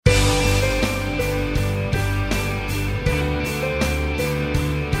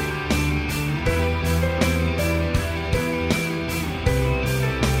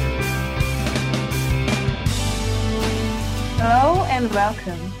and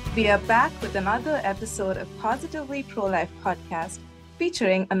welcome. We are back with another episode of Positively Pro-Life podcast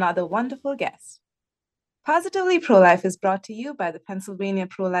featuring another wonderful guest. Positively Pro-Life is brought to you by the Pennsylvania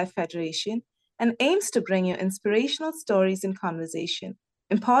Pro-Life Federation and aims to bring you inspirational stories and conversation,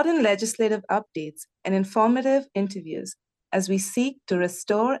 important legislative updates, and informative interviews as we seek to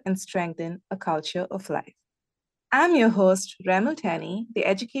restore and strengthen a culture of life. I'm your host, Remu Tani, the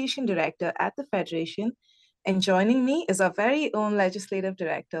Education Director at the Federation, and joining me is our very own Legislative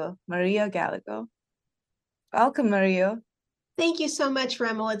Director, Maria Gallagher. Welcome, Maria. Thank you so much,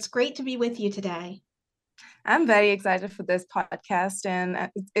 Remmel. It's great to be with you today. I'm very excited for this podcast, and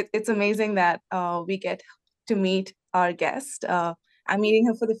it's amazing that we get to meet our guest. I'm meeting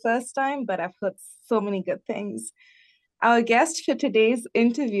her for the first time, but I've heard so many good things. Our guest for today's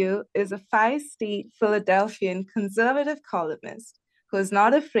interview is a feisty Philadelphian conservative columnist who is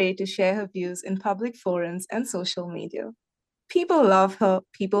not afraid to share her views in public forums and social media. People love her,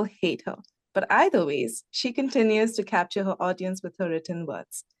 people hate her, but either ways, she continues to capture her audience with her written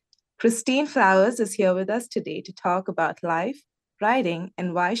words. Christine Flowers is here with us today to talk about life, writing,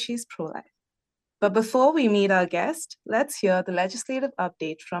 and why she's pro-life. But before we meet our guest, let's hear the legislative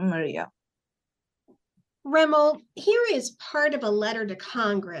update from Maria. Remmel, here is part of a letter to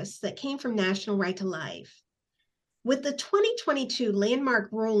Congress that came from National Right to Life. With the 2022 landmark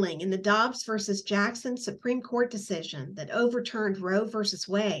ruling in the Dobbs versus Jackson Supreme Court decision that overturned Roe versus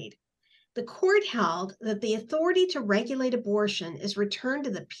Wade, the court held that the authority to regulate abortion is returned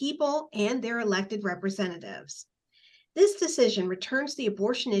to the people and their elected representatives. This decision returns the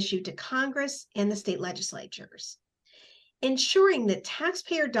abortion issue to Congress and the state legislatures. Ensuring that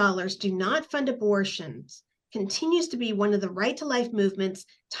taxpayer dollars do not fund abortions continues to be one of the Right to Life movement's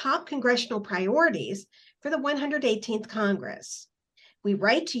top congressional priorities for the 118th Congress. We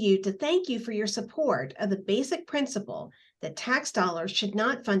write to you to thank you for your support of the basic principle that tax dollars should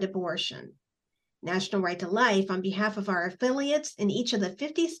not fund abortion. National Right to Life, on behalf of our affiliates in each of the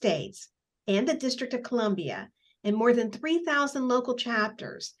 50 states and the District of Columbia and more than 3,000 local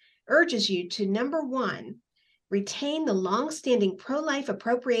chapters, urges you to, number one, retain the long-standing pro-life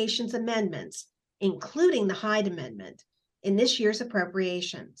appropriations amendments, including the Hyde Amendment, in this year's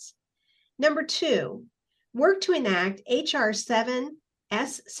appropriations. Number two, work to enact H.R.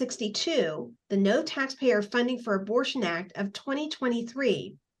 7S62, the No Taxpayer Funding for Abortion Act of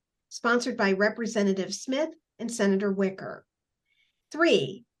 2023, sponsored by Representative Smith and Senator Wicker.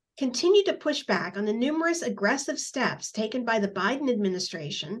 Three, continue to push back on the numerous aggressive steps taken by the Biden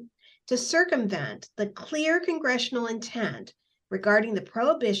administration to circumvent the clear congressional intent regarding the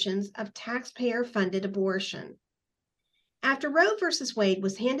prohibitions of taxpayer-funded abortion. After Roe versus Wade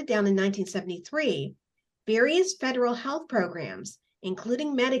was handed down in 1973, various federal health programs,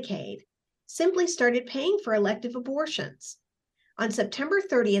 including Medicaid, simply started paying for elective abortions. On September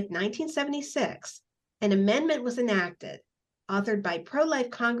 30th, 1976, an amendment was enacted, authored by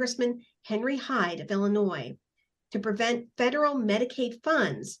pro-life Congressman Henry Hyde of Illinois, to prevent federal Medicaid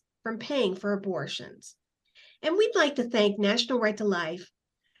funds from paying for abortions. And we'd like to thank National Right to Life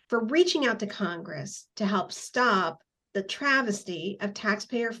for reaching out to Congress to help stop the travesty of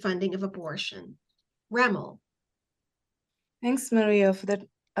taxpayer funding of abortion. Remmel. Thanks, Maria, for that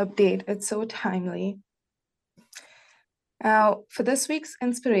update. It's so timely. Now, for this week's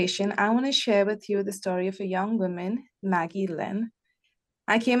inspiration, I want to share with you the story of a young woman, Maggie Lynn.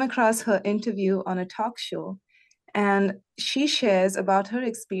 I came across her interview on a talk show, and she shares about her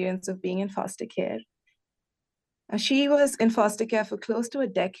experience of being in foster care. She was in foster care for close to a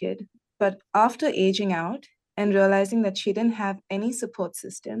decade, but after aging out and realizing that she didn't have any support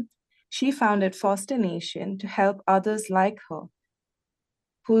system, she founded Foster Nation to help others like her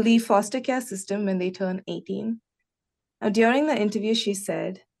who leave foster care system when they turn 18. Now, during the interview, she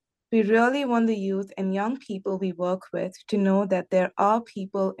said, "We really want the youth and young people we work with to know that there are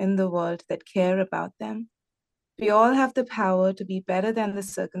people in the world that care about them. We all have the power to be better than the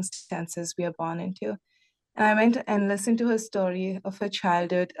circumstances we are born into." And I went and listened to her story of her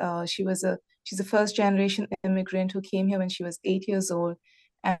childhood. She's a first generation immigrant who came here when she was 8 years old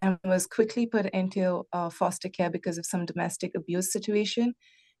and was quickly put into foster care because of some domestic abuse situation.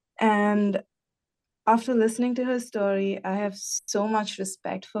 And after listening to her story, I have so much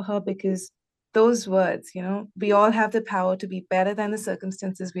respect for her because those words, we all have the power to be better than the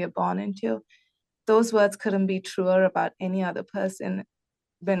circumstances we are born into. Those words couldn't be truer about any other person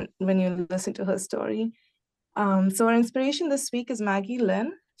when you listen to her story. So our inspiration this week is Maggie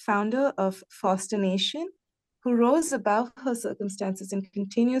Lynn, founder of Foster Nation, who rose above her circumstances and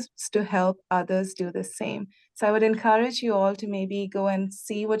continues to help others do the same. So I would encourage you all to maybe go and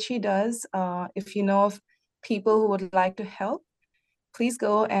see what she does. If you know of people who would like to help, please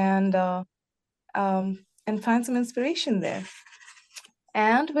go and find some inspiration there.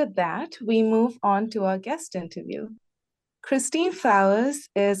 And with that, we move on to our guest interview. Christine Flowers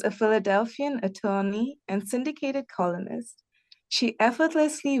is a Philadelphian attorney and syndicated columnist. She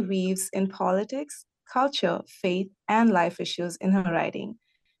effortlessly weaves in politics, culture, faith, and life issues in her writing,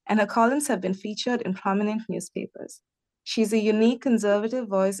 and her columns have been featured in prominent newspapers. She's a unique conservative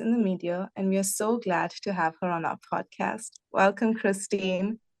voice in the media, and we are so glad to have her on our podcast. Welcome,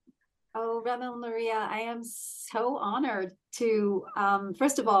 Christine. Oh, Rama Maria, I am so honored to,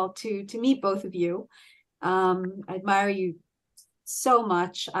 first of all, to meet both of you. I admire you so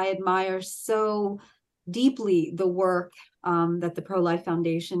much. I admire so deeply the work that the Pro-Life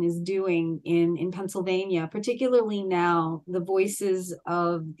Foundation is doing in Pennsylvania, particularly now. The voices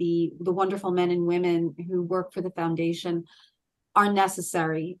of the wonderful men and women who work for the foundation are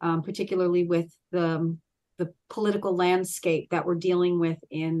necessary, particularly with the political landscape that we're dealing with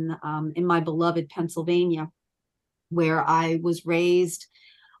in my beloved Pennsylvania, where I was raised,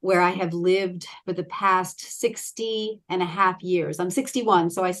 where I have lived for the past 60 and a half years. I'm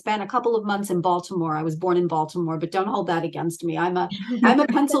 61, so I spent a couple of months in Baltimore. I was born in Baltimore, but don't hold that against me. I'm a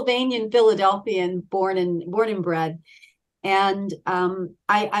Pennsylvanian, Philadelphian, born and bred. And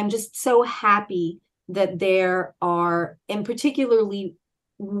I'm just so happy that there are, and particularly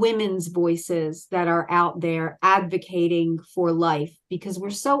women's voices that are out there advocating for life, because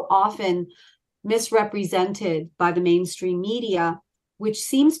we're so often misrepresented by the mainstream media, which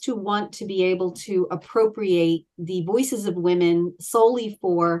seems to want to be able to appropriate the voices of women solely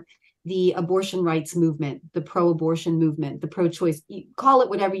for the abortion rights movement, the pro-abortion movement, the pro-choice, call it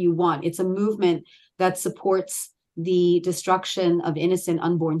whatever you want. It's a movement that supports the destruction of innocent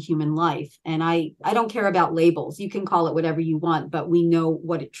unborn human life. And I don't care about labels. You can call it whatever you want, but we know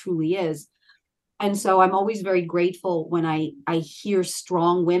what it truly is. And so I'm always very grateful when I hear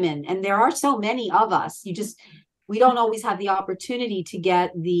strong women, and there are so many of us. We don't always have the opportunity to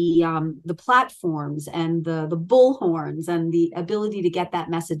get the platforms and the bullhorns and the ability to get that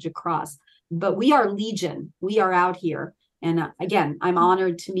message across. But we are legion. We are out here. And again, I'm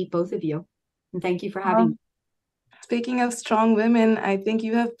honored to meet both of you. And thank you for having me. Speaking of strong women, I think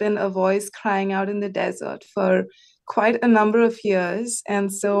you have been a voice crying out in the desert for quite a number of years.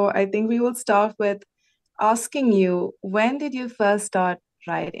 And so I think we will start with asking you, when did you first start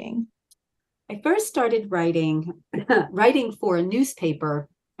writing? I first started writing for a newspaper.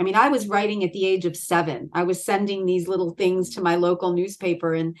 I mean, I was writing at the age of 7. I was sending these little things to my local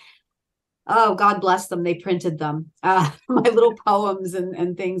newspaper, and oh, God bless them, they printed them, my little poems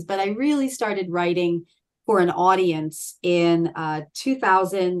and things. But I really started writing for an audience in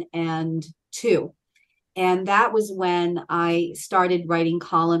 2002. And that was when I started writing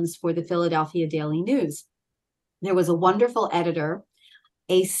columns for the Philadelphia Daily News. There was a wonderful editor,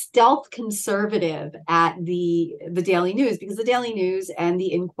 a stealth conservative at the Daily News, because the Daily News and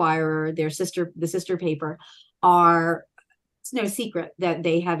the Inquirer, the sister paper, are, it's no secret that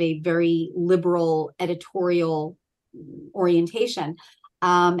they have a very liberal editorial orientation.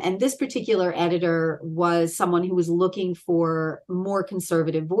 And this particular editor was someone who was looking for more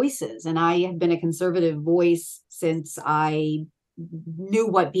conservative voices. And I have been a conservative voice since I knew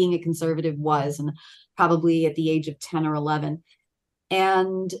what being a conservative was, and probably at the age of 10 or 11.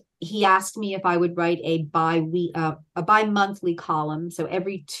 And he asked me if I would write a bi-monthly column. So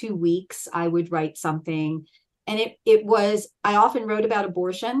every 2 weeks I would write something. And it was, I often wrote about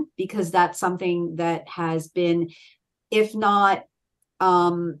abortion because that's something that has been, if not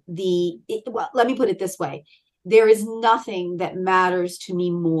well, let me put it this way. There is nothing that matters to me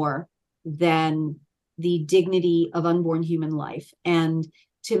more than the dignity of unborn human life. And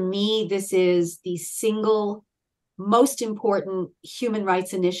to me, this is the single most important human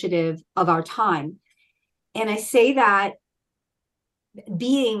rights initiative of our time. And I say that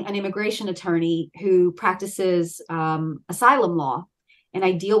being an immigration attorney who practices asylum law, and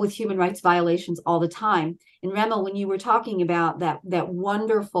I deal with human rights violations all the time. And Rema, when you were talking about that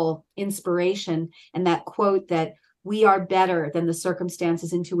wonderful inspiration and that quote that we are better than the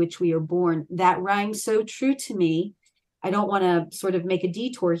circumstances into which we are born, that rang so true to me. I don't want to sort of make a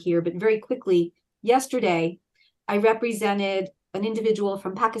detour here, but very quickly, yesterday, I represented an individual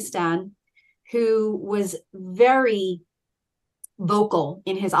from Pakistan who was very vocal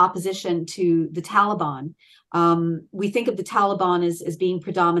in his opposition to the Taliban. We think of the Taliban as being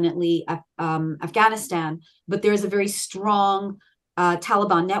predominantly Afghanistan, but there's a very strong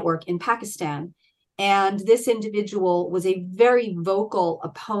Taliban network in Pakistan. And this individual was a very vocal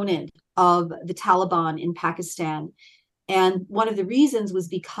opponent of the Taliban in Pakistan. And one of the reasons was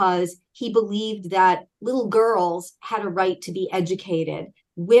because he believed that little girls had a right to be educated.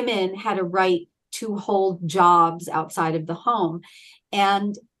 Women had a right to hold jobs outside of the home.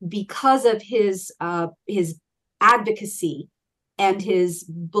 And because of his advocacy and his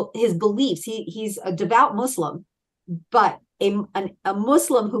beliefs, he's a devout Muslim, but a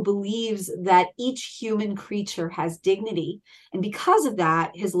Muslim who believes that each human creature has dignity. And because of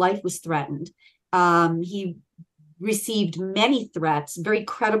that, his life was threatened. He received many threats, very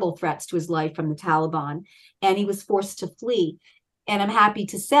credible threats to his life from the Taliban, and he was forced to flee. And I'm happy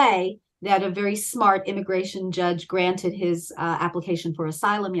to say that a very smart immigration judge granted his application for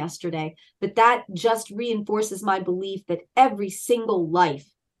asylum yesterday. But that just reinforces my belief that every single life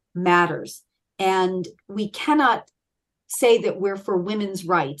matters. And we cannot say that we're for women's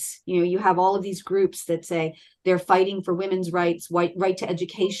rights. You know, you have all of these groups that say they're fighting for women's rights, right to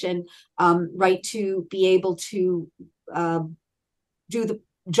education, right to be able to do the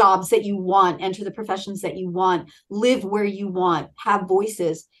jobs that you want, enter the professions that you want, live where you want, have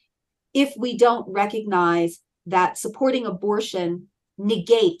voices. If we don't recognize that supporting abortion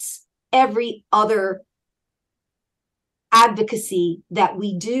negates every other advocacy that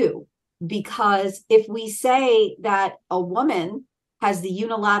we do, because if we say that a woman has the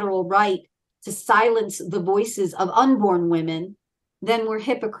unilateral right to silence the voices of unborn women, then we're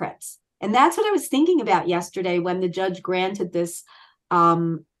hypocrites. And that's what I was thinking about yesterday when the judge granted this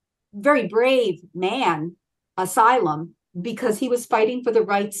very brave man asylum, because he was fighting for the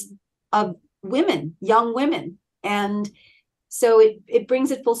rights of women, young women. And so it brings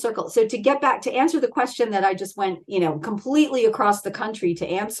it full circle. So to get back to answer the question that I just went, completely across the country to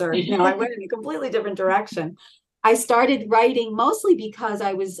answer, I went in a completely different direction. I started writing mostly because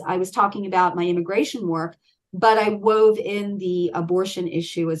I was talking about my immigration work, but I wove in the abortion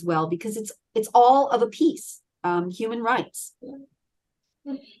issue as well, because it's all of a piece, human rights.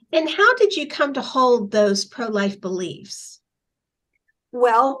 And how did you come to hold those pro-life beliefs?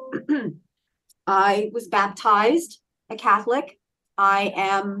 Well, I was baptized a Catholic. I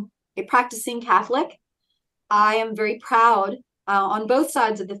am a practicing Catholic. I am very proud on both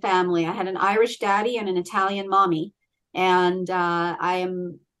sides of the family. I had an Irish daddy and an Italian mommy. And I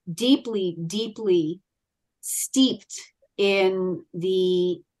am deeply, deeply steeped in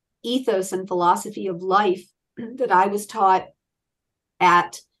the ethos and philosophy of life that I was taught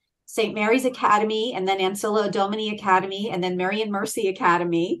at St. Mary's Academy, and then Ancilla Domini Academy, and then Mary and Mercy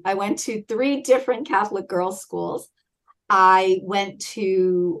Academy. I went to 3 different Catholic girls' schools. I went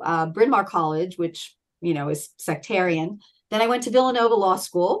to Bryn Mawr College, which, is sectarian. Then I went to Villanova Law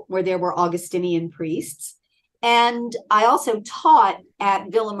School, where there were Augustinian priests. And I also taught at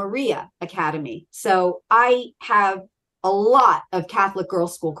Villa Maria Academy. So I have a lot of Catholic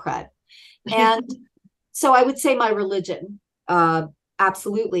girls' school cred. And so I would say my religion,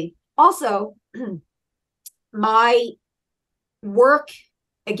 absolutely. Also, my work,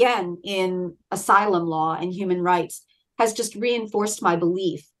 again, in asylum law and human rights has just reinforced my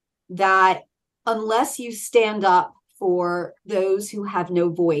belief that unless you stand up for those who have no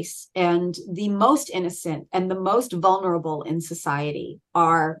voice, and the most innocent and the most vulnerable in society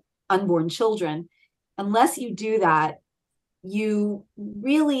are unborn children, unless you do that, you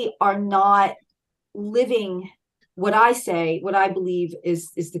really are not living what I believe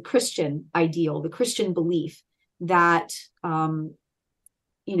is the Christian ideal, the Christian belief that, I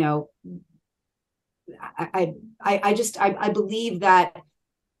believe that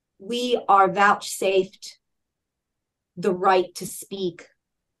we are vouchsafed the right to speak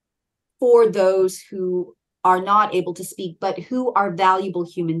for those who are not able to speak, but who are valuable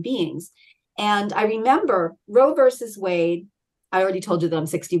human beings. And I remember Roe versus Wade. I already told you that I'm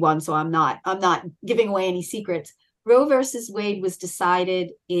 61, so I'm not giving away any secrets. Roe versus Wade was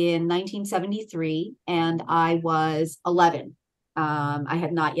decided in 1973, and I was 11. I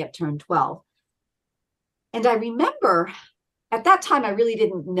had not yet turned 12. And I remember at that time, I really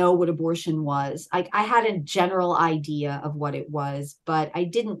didn't know what abortion was. I had a general idea of what it was, but I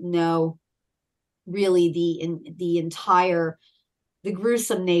didn't know really the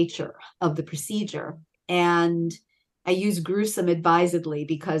gruesome nature of the procedure. And I use gruesome advisedly,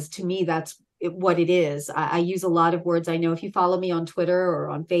 because to me, that's what it is. I use a lot of words. I know if you follow me on Twitter or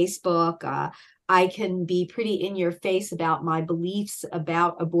on Facebook, I can be pretty in your face about my beliefs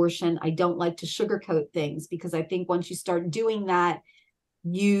about abortion. I don't like to sugarcoat things, because I think once you start doing that,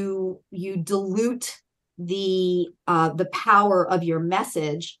 you dilute the power of your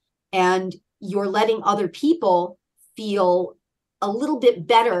message, and you're letting other people feel a little bit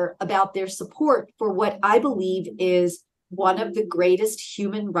better about their support for what I believe is one of the greatest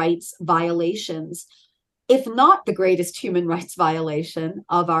human rights violations if not the greatest human rights violation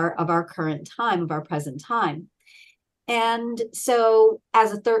of our current time, of our present time. And so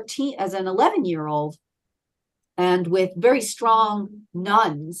as an 11-year-old, and with very strong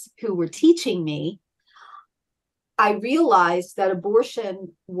nuns who were teaching me, I realized that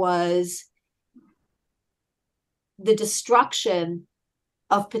abortion was the destruction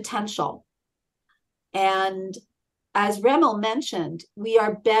of potential. And as Remel mentioned, we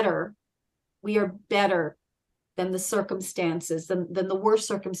are better than the circumstances, than the worst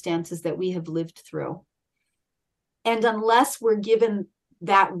circumstances that we have lived through. And unless we're given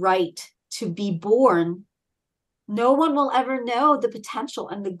that right to be born, no one will ever know the potential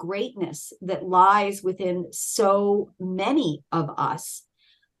and the greatness that lies within so many of us.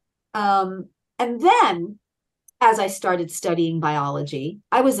 And then, as I started studying biology,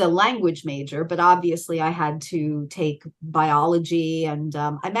 I was a language major, but obviously I had to take biology, and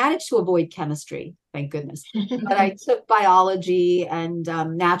I managed to avoid chemistry, thank goodness. But I took biology and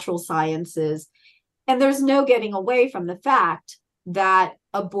natural sciences. And there's no getting away from the fact that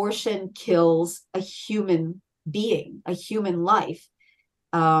abortion kills a human being, a human life.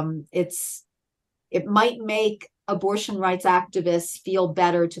 It might make abortion rights activists feel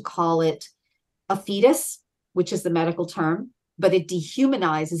better to call it a fetus, which is the medical term, but it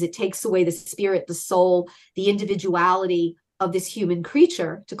dehumanizes, it takes away the spirit, the soul, the individuality of this human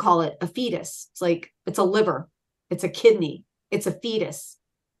creature to call it a fetus. It's like, it's a liver, it's a kidney, it's a fetus.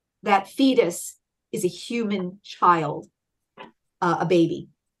 That fetus is a human child, a baby.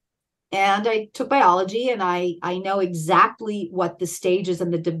 And I took biology, and I know exactly what the stages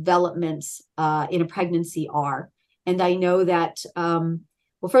and the developments in a pregnancy are. And I know that,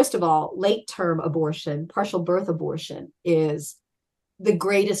 well, first of all, late term abortion, partial birth abortion, is the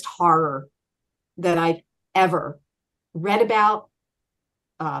greatest horror that I've ever read about,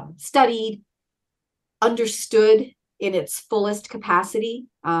 studied, understood in its fullest capacity.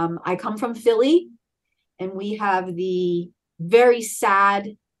 I come from Philly, and we have the very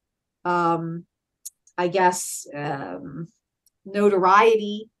sad, I guess,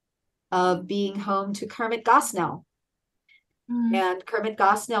 notoriety of being home to Kermit Gosnell. And Kermit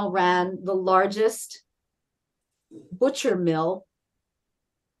Gosnell ran the largest butcher mill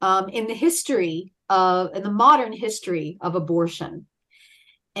in the modern history of abortion.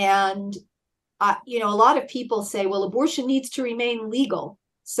 And a lot of people say, well, abortion needs to remain legal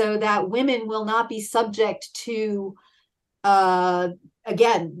so that women will not be subject to,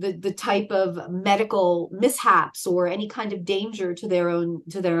 again, the type of medical mishaps or any kind of danger to their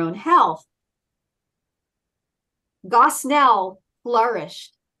own health. Gosnell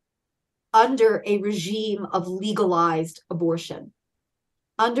flourished under a regime of legalized abortion,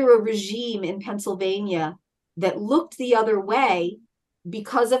 under a regime in Pennsylvania that looked the other way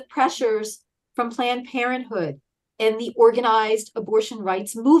because of pressures from Planned Parenthood and the organized abortion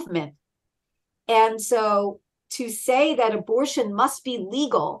rights movement. And so to say that abortion must be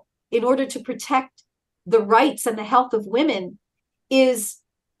legal in order to protect the rights and the health of women is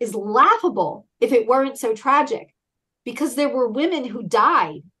laughable if it weren't so tragic, because there were women who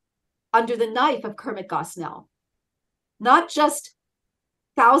died under the knife of Kermit Gosnell, not just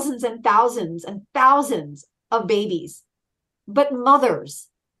thousands and thousands and thousands of babies, but mothers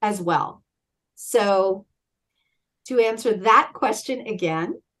as well. So to answer that question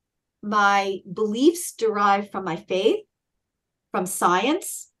again, my beliefs derive from my faith, from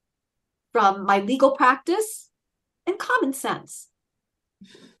science, from my legal practice, and common sense.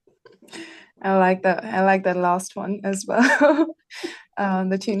 I like that. I like that last one as well,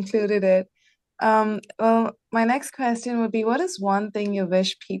 that you included it. Well, my next question would be, what is one thing you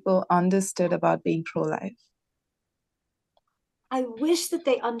wish people understood about being pro-life? I wish that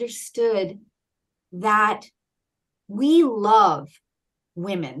they understood that we love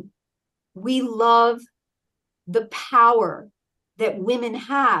women. We love the power that women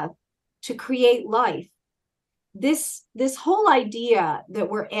have to create life. This whole idea that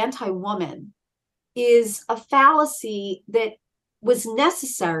we're anti-woman is a fallacy that was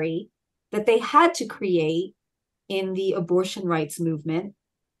necessary, that they had to create in the abortion rights movement,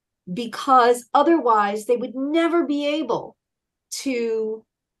 because otherwise they would never be able to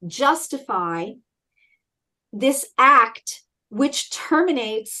justify this act which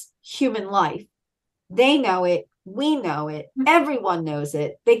terminates human life. They know it, we know it, everyone knows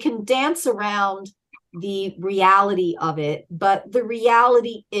it. They can dance around the reality of it, but the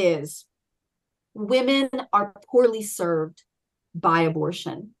reality is women are poorly served by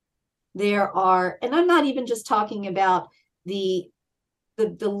abortion. There are, and I'm not even just talking about the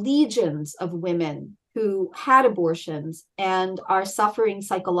legions of women who had abortions and are suffering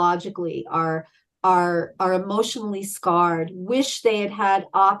psychologically, are are emotionally scarred, wish they had had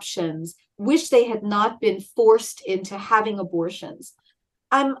options, wish they had not been forced into having abortions.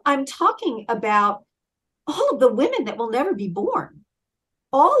 I'm talking about all of the women that will never be born,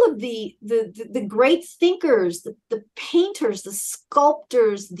 all of the great thinkers, the painters, the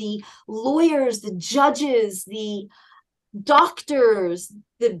sculptors, the lawyers, the judges, the doctors,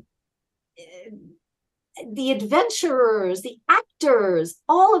 the adventurers, the actors,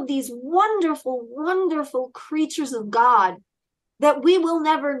 all of these wonderful, wonderful creatures of God that we will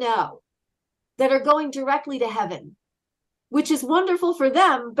never know, that are going directly to heaven, which is wonderful for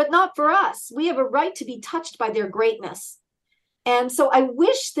them, but not for us. We have a right to be touched by their greatness. And so I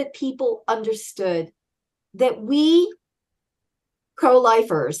wish that people understood that we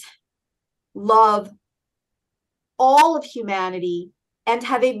pro-lifers love all of humanity and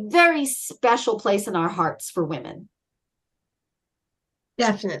have a very special place in our hearts for women.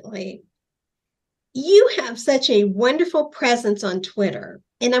 Definitely. You have such a wonderful presence on Twitter,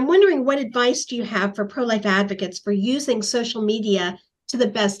 and I'm wondering, what advice do you have for pro-life advocates for using social media to the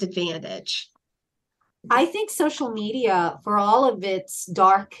best advantage? I think social media, for all of its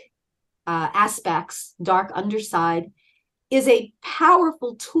dark aspects, dark underside, is a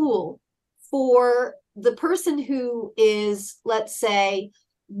powerful tool for the person who is, let's say,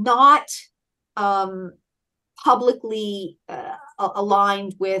 not publicly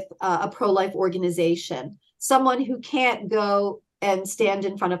aligned with a pro-life organization, someone who can't go and stand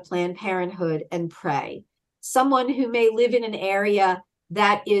in front of Planned Parenthood and pray, someone who may live in an area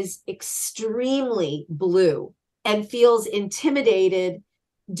that is extremely blue and feels intimidated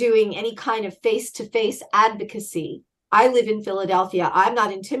doing any kind of face-to-face advocacy. I live in Philadelphia. I'm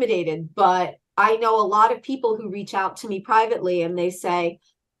not intimidated, but I know a lot of people who reach out to me privately and they say,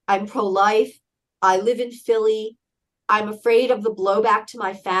 I'm pro-life. I live in Philly. I'm afraid of the blowback to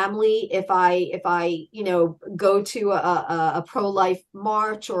my family if I go to a pro-life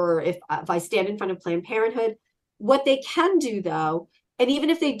march, or if I stand in front of Planned Parenthood. What they can do, though, and even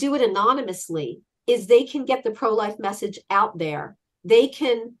if they do it anonymously, is they can get the pro-life message out there. They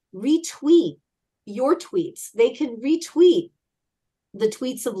can retweet your tweets. They can retweet the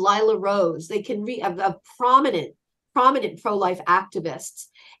tweets of Lila Rose. They can of prominent pro-life activists,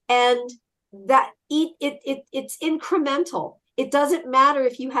 and that it's incremental. It doesn't matter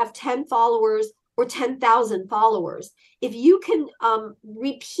if you have 10 followers or 10,000 followers. If you can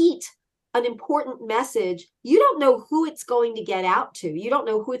repeat an important message, you don't know who it's going to get out to. You don't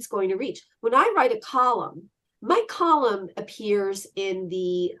know who it's going to reach. When I write a column, my column appears in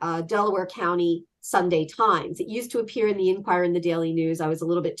the Delaware County Sunday Times. It used to appear in the Inquirer and the Daily News. I was a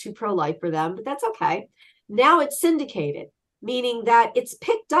little bit too pro-life for them, but that's okay. Now it's syndicated, meaning that it's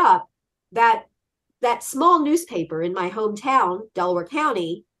picked up, that small newspaper in my hometown, Delaware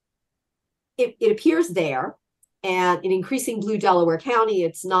County, it appears there. And in increasing blue Delaware County,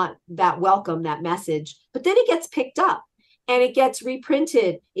 it's not that welcome, that message, but then it gets picked up and it gets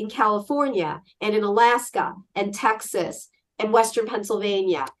reprinted in California and in Alaska and Texas and Western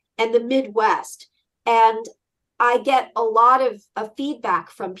Pennsylvania and the Midwest. And I get a lot of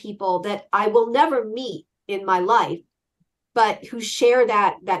feedback from people that I will never meet in my life, but who share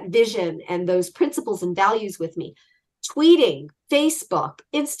that vision and those principles and values with me. Tweeting, Facebook,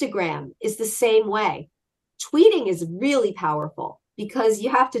 Instagram is the same way. Tweeting is really powerful because you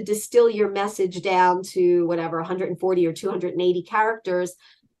have to distill your message down to whatever, 140 or 280 characters.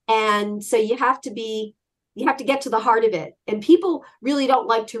 And so you have to get to the heart of it. And people really don't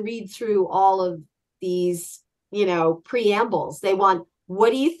like to read through all of these, preambles. They want,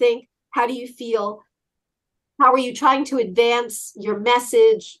 what do you think? How do you feel? How are you trying to advance your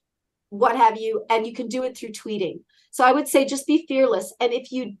message? What have you? And you can do it through tweeting. So I would say just be fearless. And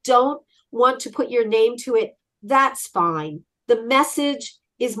if you don't want to put your name to it, that's fine. The message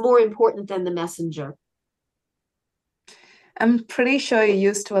is more important than the messenger. I'm pretty sure you're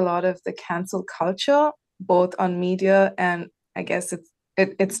used to a lot of the cancel culture, both on media, and I guess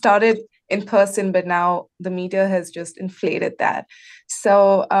it started in person, but now the media has just inflated that.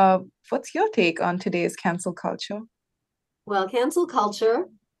 So what's your take on today's cancel culture? Well, cancel culture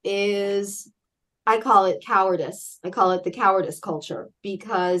is, I call it cowardice. I call it the cowardice culture,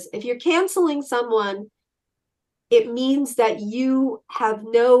 because if you're canceling someone, it means that you have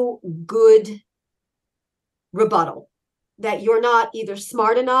no good rebuttal, that you're not either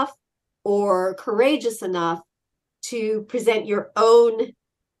smart enough or courageous enough to present your own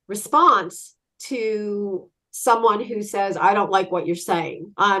response to someone who says, I don't like what you're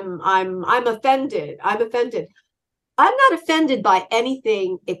saying. I'm offended. I'm offended. I'm not offended by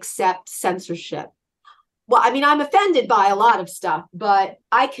anything except censorship. well, I mean, I'm offended by a lot of stuff, but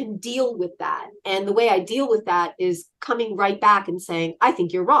I can deal with that. And the way I deal with that is coming right back and saying, I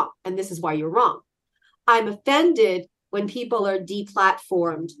think you're wrong, and this is why you're wrong. I'm offended when people are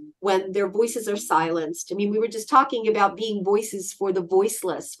deplatformed, when their voices are silenced. I mean, we were just talking about being voices for the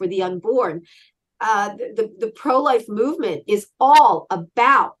voiceless, for the unborn. The pro-life movement is all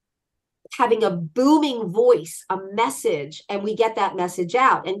about having a booming voice, a message, and we get that message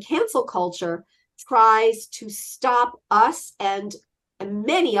out. And cancel culture tries to stop us and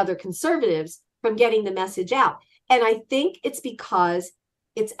many other conservatives from getting the message out. And I think it's because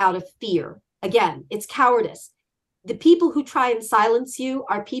it's out of fear. Again, it's cowardice. The people who try and silence you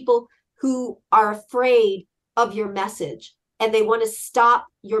are people who are afraid of your message, and they want to stop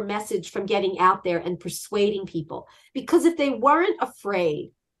your message from getting out there and persuading people. Because if they weren't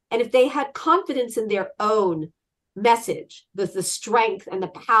afraid, and if they had confidence in their own message, the strength and the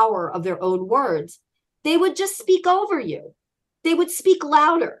power of their own words, they would just speak over you. They would speak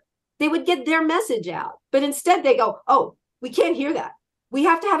louder. They would get their message out. But instead they go, oh, we can't hear that. We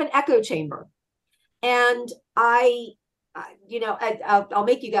have to have an echo chamber. And I'll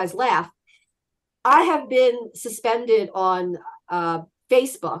make you guys laugh. I have been suspended on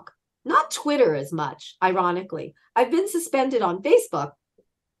Facebook, not Twitter as much, ironically. I've been suspended on Facebook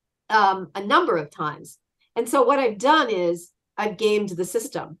a number of times. And so what I've done is I've gamed the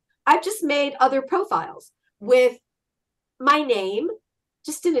system. I've just made other profiles with my name,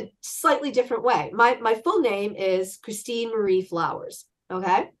 just in a slightly different way. My full name is Christine Marie Flowers.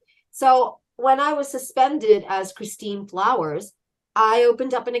 Okay. So when I was suspended as Christine Flowers, I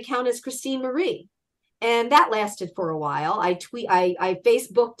opened up an account as Christine Marie. And that lasted for a while. I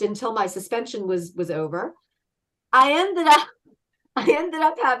Facebooked until my suspension was over. I ended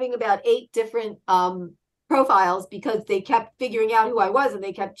up having about 8 different profiles because they kept figuring out who I was and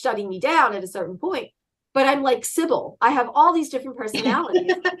they kept shutting me down at a certain point. But I'm like Sybil. I have all these different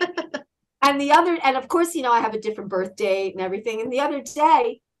personalities. And of course, I have a different birth date and everything. And the other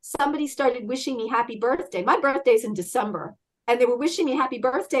day, somebody started wishing me happy birthday. My birthday's in December. And they were wishing me happy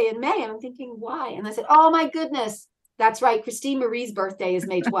birthday in May. And I'm thinking, why? And I said, oh my goodness. That's right. Christine Marie's birthday is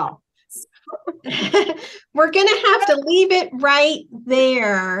May 12th. We're going to have to leave it right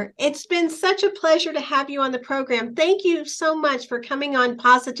there. It's been such a pleasure to have you on the program. Thank you so much for coming on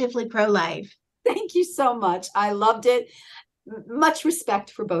Positively Pro-Life. Thank you so much. I loved it. Much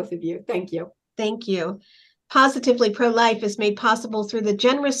respect for both of you. Thank you. Thank you. Positively Pro-Life is made possible through the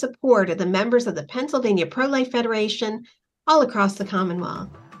generous support of the members of the Pennsylvania Pro-Life Federation all across the Commonwealth.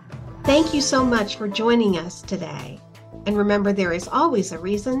 Thank you so much for joining us today. And remember, there is always a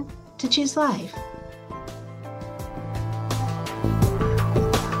reason to choose life.